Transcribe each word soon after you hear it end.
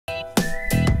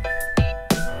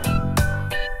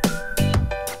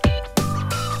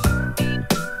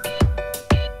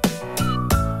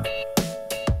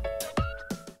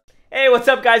what's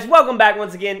up, guys? Welcome back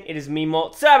once again. It is me,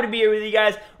 Molt. So happy to be here with you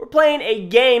guys. We're playing a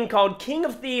game called King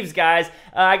of Thieves, guys.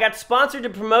 I got sponsored to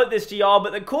promote this to y'all,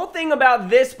 but the cool thing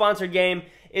about this sponsored game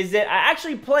is that I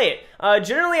actually play it.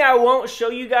 Generally, I won't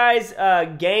show you guys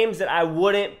games that I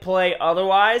wouldn't play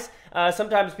otherwise.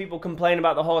 Sometimes people complain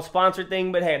about the whole sponsor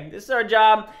thing, but hey, this is our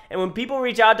job, and when people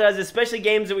reach out to us, especially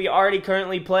games that we already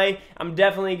currently play, I'm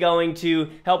definitely going to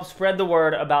help spread the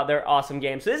word about their awesome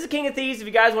games. So this is King of Thieves. If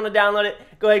you guys want to download it,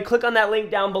 go ahead, click on that link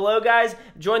down below, guys.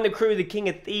 Join the crew, the King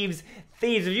of Thieves.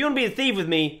 If you want to be a thief with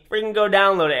me, freaking go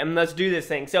download it and let's do this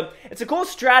thing. So it's a cool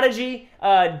strategy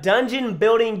dungeon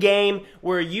building game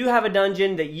where you have a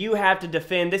dungeon that you have to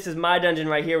defend. This is my dungeon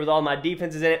right here with all my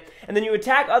defenses in it. And then you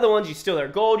attack other ones. You steal their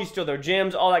gold, you steal their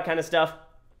gems, all that kind of stuff.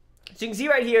 So you can see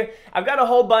right here, I've got a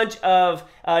whole bunch of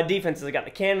defenses. I got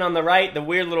the cannon on the right, the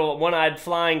weird little one-eyed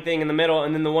flying thing in the middle,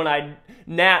 and then the one-eyed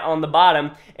gnat on the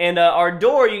bottom. And our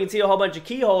door, you can see a whole bunch of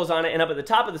keyholes on it, and up at the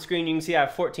top of the screen, you can see I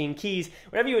have 14 keys.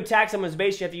 Whenever you attack someone's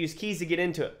base, you have to use keys to get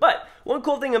into it. But one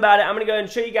cool thing about it, I'm going to go ahead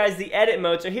and show you guys the edit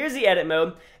mode. So here's the edit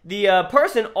mode. The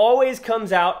person always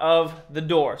comes out of the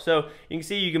door. So you can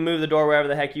see you can move the door wherever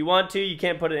the heck you want to. You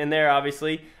can't put it in there,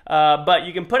 obviously. But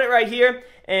you can put it right here.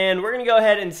 And we're going to go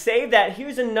ahead and save that.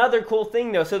 Here's another cool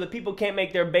thing, though, so that people can't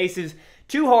make their bases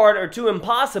too hard or too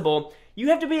impossible. You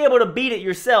have to be able to beat it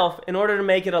yourself in order to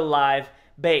make it a live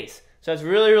base. So that's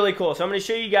really, really cool. So I'm going to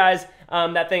show you guys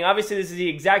that thing. Obviously, this is the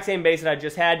exact same base that I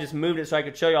just had. Just moved it so I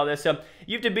could show you all this. So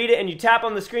you have to beat it, and you tap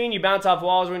on the screen. You bounce off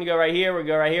walls. We're going to go right here. We're going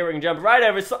to go right here. We're going to jump right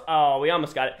over. Oh, we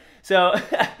almost got it. So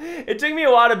it took me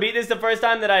a while to beat this the first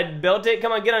time that I built it.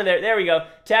 Come on, get on there. There we go.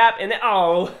 Tap, and then,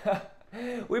 oh,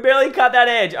 we barely caught that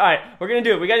edge. All right, we're going to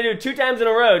do it. We got to do it 2 times in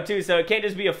a row, too, so it can't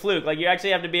just be a fluke. Like, you actually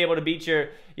have to be able to beat you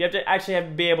have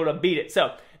to be able to beat it.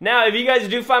 So now, if you guys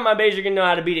do find my base, you're going to know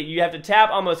how to beat it. You have to tap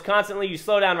almost constantly. You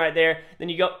slow down right there. Then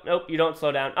you go, nope, you don't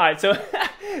slow down. All right, so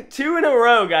 2 in a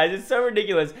row, guys. It's so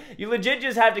ridiculous. You legit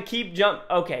just have to keep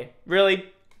okay, really?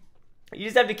 You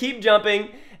just have to keep jumping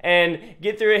and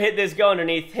get through it, hit this, go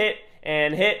underneath, hit,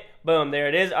 and hit. Boom, there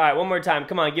it is. All right, one more time.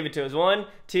 Come on, give it to us. 1,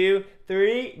 2,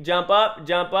 3, jump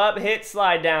up, hit,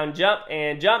 slide down, jump,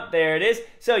 and jump. There it is.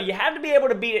 So you have to be able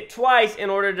to beat it twice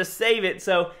in order to save it.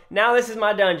 So now this is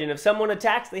my dungeon. If someone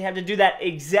attacks, they have to do that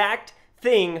exact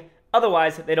thing.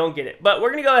 Otherwise, they don't get it. But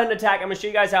we're going to go ahead and attack. I'm going to show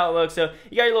you guys how it looks. So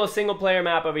you got your little single-player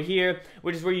map over here,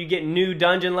 which is where you get new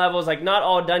dungeon levels. Like, not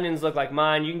all dungeons look like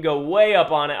mine. You can go way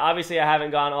up on it. Obviously, I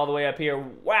haven't gone all the way up here.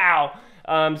 Wow.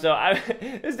 There's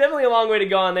definitely a long way to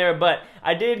go on there, but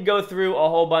I did go through a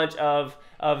whole bunch of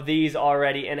these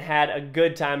already and had a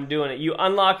good time doing it. You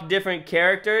unlock different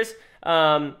characters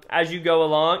as you go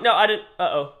along. No, I didn't.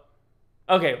 Uh-oh.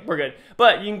 Okay, we're good.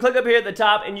 But you can click up here at the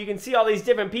top, and you can see all these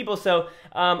different people. So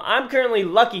I'm currently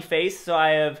Lucky Face, so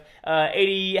I have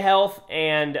 80 health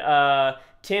and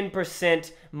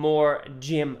 10% more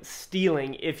gem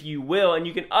stealing, if you will, and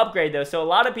you can upgrade those. So a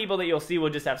lot of people that you'll see will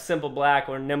just have Simple Black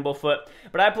or Nimblefoot,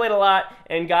 but I played a lot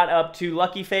and got up to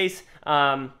Lucky Face,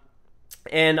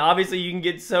 and obviously you can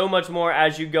get so much more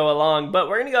as you go along. But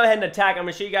we're going to go ahead and attack. I'm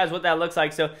going to show you guys what that looks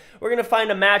like. So we're going to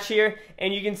find a match here,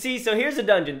 and you can see, so here's a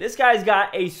dungeon. This guy's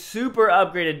got a super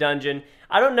upgraded dungeon.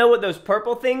 I don't know what those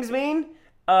purple things mean,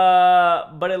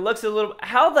 but it looks a little...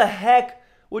 How the heck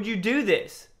would you do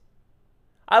this?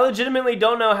 I legitimately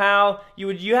don't know how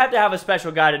you have to have a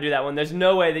special guy to do that one. There's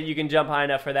no way that you can jump high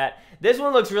enough for that. This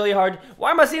one looks really hard.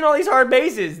 Why am I seeing all these hard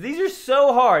bases? These are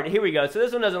so hard. Here we go. So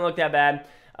this one doesn't look that bad.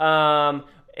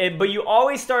 But you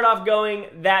always start off going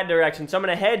that direction. So I'm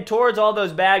going to head towards all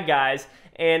those bad guys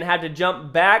and have to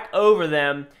jump back over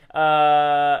them.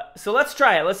 So let's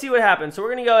try it. Let's see what happens. So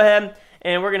we're going to go ahead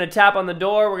and we're going to tap on the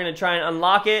door. We're going to try and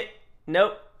unlock it.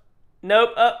 Nope. Nope.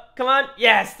 Oh, come on.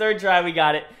 Yes, 3rd try. We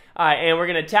got it. All right, and we're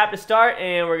going to tap to start,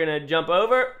 and we're going to jump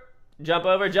over,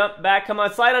 jump back. Come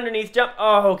on, slide underneath, jump.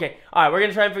 Oh, okay. All right, we're going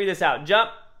to try and figure this out.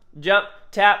 Jump,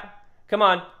 tap. Come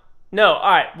on. No, all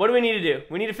right, what do we need to do?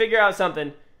 We need to figure out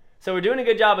something. So we're doing a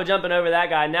good job of jumping over that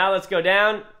guy. Now let's go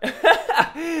down. This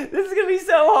is going to be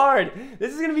so hard.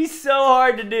 This is going to be so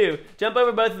hard to do. Jump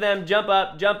over both of them, jump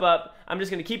up. I'm just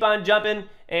going to keep on jumping,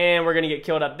 and we're going to get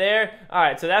killed up there. All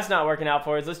right, so that's not working out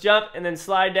for us. Let's jump and then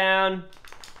slide down.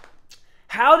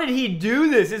 How did he do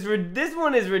this? This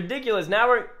one is ridiculous. Now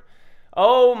we're...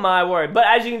 Oh, my word. But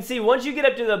as you can see, once you get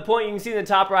up to the point, you can see in the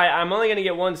top right, I'm only going to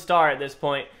get 1 star at this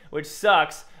point, which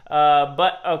sucks.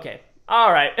 But, okay.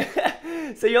 All right.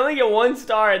 So you only get 1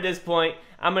 star at this point.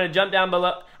 I'm going to jump down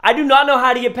below. I do not know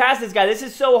how to get past this guy. This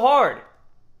is so hard.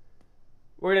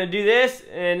 We're going to do this,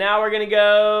 and now we're going to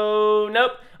go...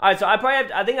 Nope. All right, so I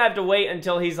think I have to wait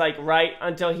until he's, like,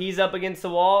 until he's up against the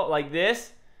wall, like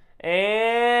this.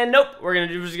 And nope, we're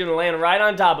just gonna land right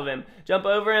on top of him. Jump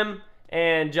over him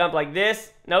and jump like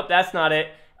this. Nope, that's not it.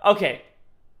 Okay.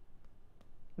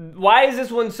 Why is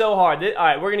this one so hard? All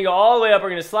right, we're gonna go all the way up. We're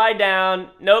gonna slide down.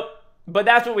 Nope. But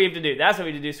that's what we have to do. That's what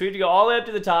we have to do. So we have to go all the way up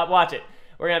to the top. Watch it.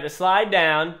 We're gonna have to slide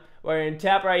down. We're gonna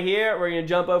tap right here. We're gonna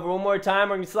jump over one more time.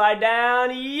 We're gonna slide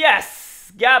down.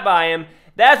 Yes! Got by him.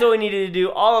 That's what we needed to do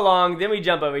all along. Then we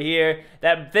jump over here.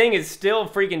 That thing is still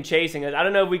freaking chasing us. I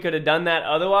don't know if we could have done that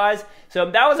otherwise. So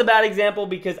that was a bad example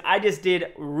because I just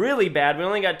did really bad. We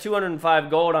only got 205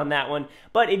 gold on that one.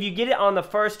 But if you get it on the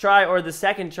first try or the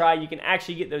second try, you can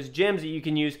actually get those gems that you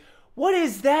can use. What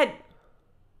is that?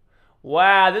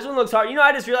 Wow, this one looks hard. You know,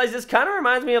 I just realized this kind of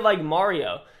reminds me of like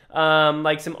Mario.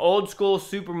 Like some old school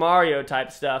Super Mario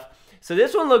type stuff. So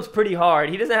this one looks pretty hard.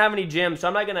 He doesn't have any gems, so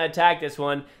I'm not going to attack this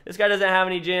one. This guy doesn't have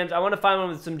any gems. I want to find one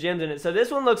with some gems in it. So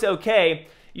this one looks okay.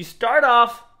 You start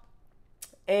off,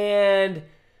 and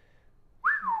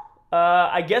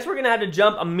I guess we're going to have to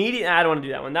jump immediately. I don't want to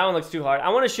do that one. That one looks too hard. I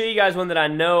want to show you guys one that I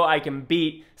know I can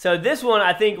beat. So this one,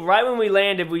 I think right when we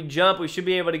land, if we jump, we should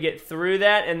be able to get through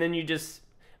that, and then you just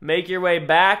make your way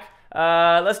back.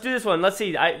 Let's do this one. Let's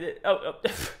see. I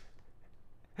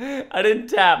didn't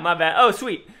tap. My bad. Oh,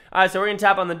 sweet. All right, so we're going to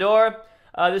tap on the door.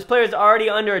 This player's already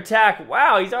under attack.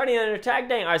 Wow, he's already under attack.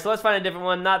 Dang. All right, so let's find a different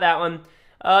one. Not that one.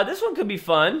 This one could be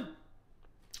fun.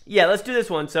 Yeah, let's do this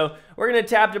one. So we're going to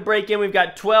tap to break in. We've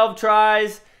got 12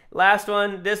 tries. Last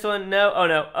one. This one. No. Oh,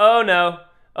 no. Oh, no.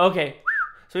 Okay.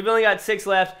 So we've only got 6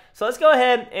 left. So let's go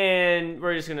ahead, and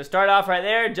we're just going to start off right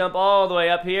there, jump all the way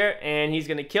up here, and he's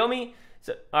going to kill me.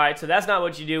 So, all right, so that's not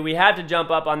what you do. We have to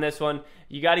jump up on this one.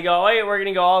 You got to go, wait, we're going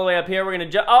to go all the way up here. We're going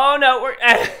to jump. Oh, no.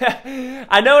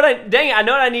 I know what I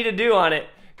know what I need to do on it.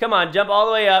 Come on, jump all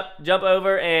the way up, jump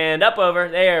over, and up over.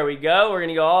 There we go. We're going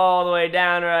to go all the way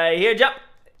down right here. Jump.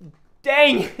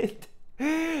 Dang it.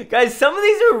 Guys, some of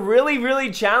these are really, really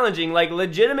challenging, like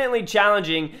legitimately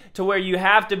challenging to where you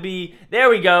have to be. There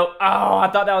we go. Oh, I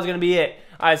thought that was going to be it.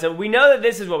 All right, so we know that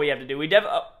this is what we have to do.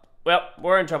 Well,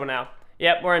 we're in trouble now.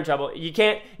 Yep, we're in trouble. You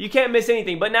can't miss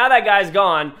anything. But now that guy's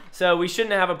gone, so we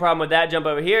shouldn't have a problem with that. Jump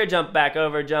over here, jump back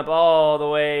over, jump all the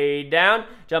way down,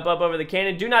 jump up over the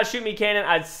cannon. Do not shoot me,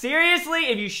 cannon. Seriously,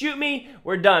 if you shoot me,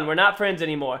 we're done. We're not friends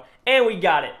anymore. And we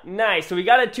got it. Nice. So we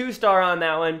got a 2-star on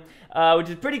that one, which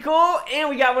is pretty cool. And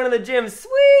we got one of the gems.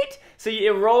 Sweet. So it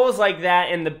rolls like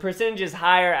that, and the percentage is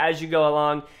higher as you go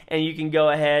along, and you can go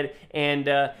ahead and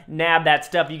nab that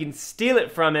stuff. You can steal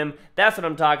it from him. That's what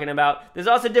I'm talking about. There's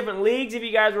also different leagues, if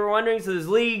you guys were wondering. So there's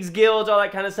leagues, guilds, all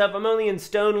that kind of stuff. I'm only in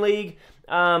Stone League,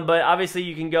 but obviously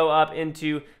you can go up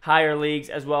into higher leagues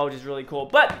as well, which is really cool.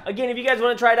 But again, if you guys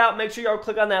want to try it out, make sure y'all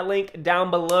click on that link down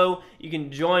below. You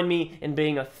can join me in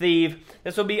being a thief.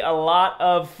 This will be a lot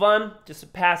of fun, just a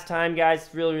pastime, guys.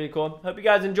 It's really, really cool. Hope you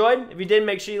guys enjoyed. If you did,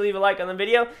 make sure you leave a like on the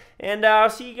video, and I'll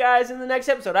see you guys in the next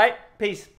episode. All right, peace.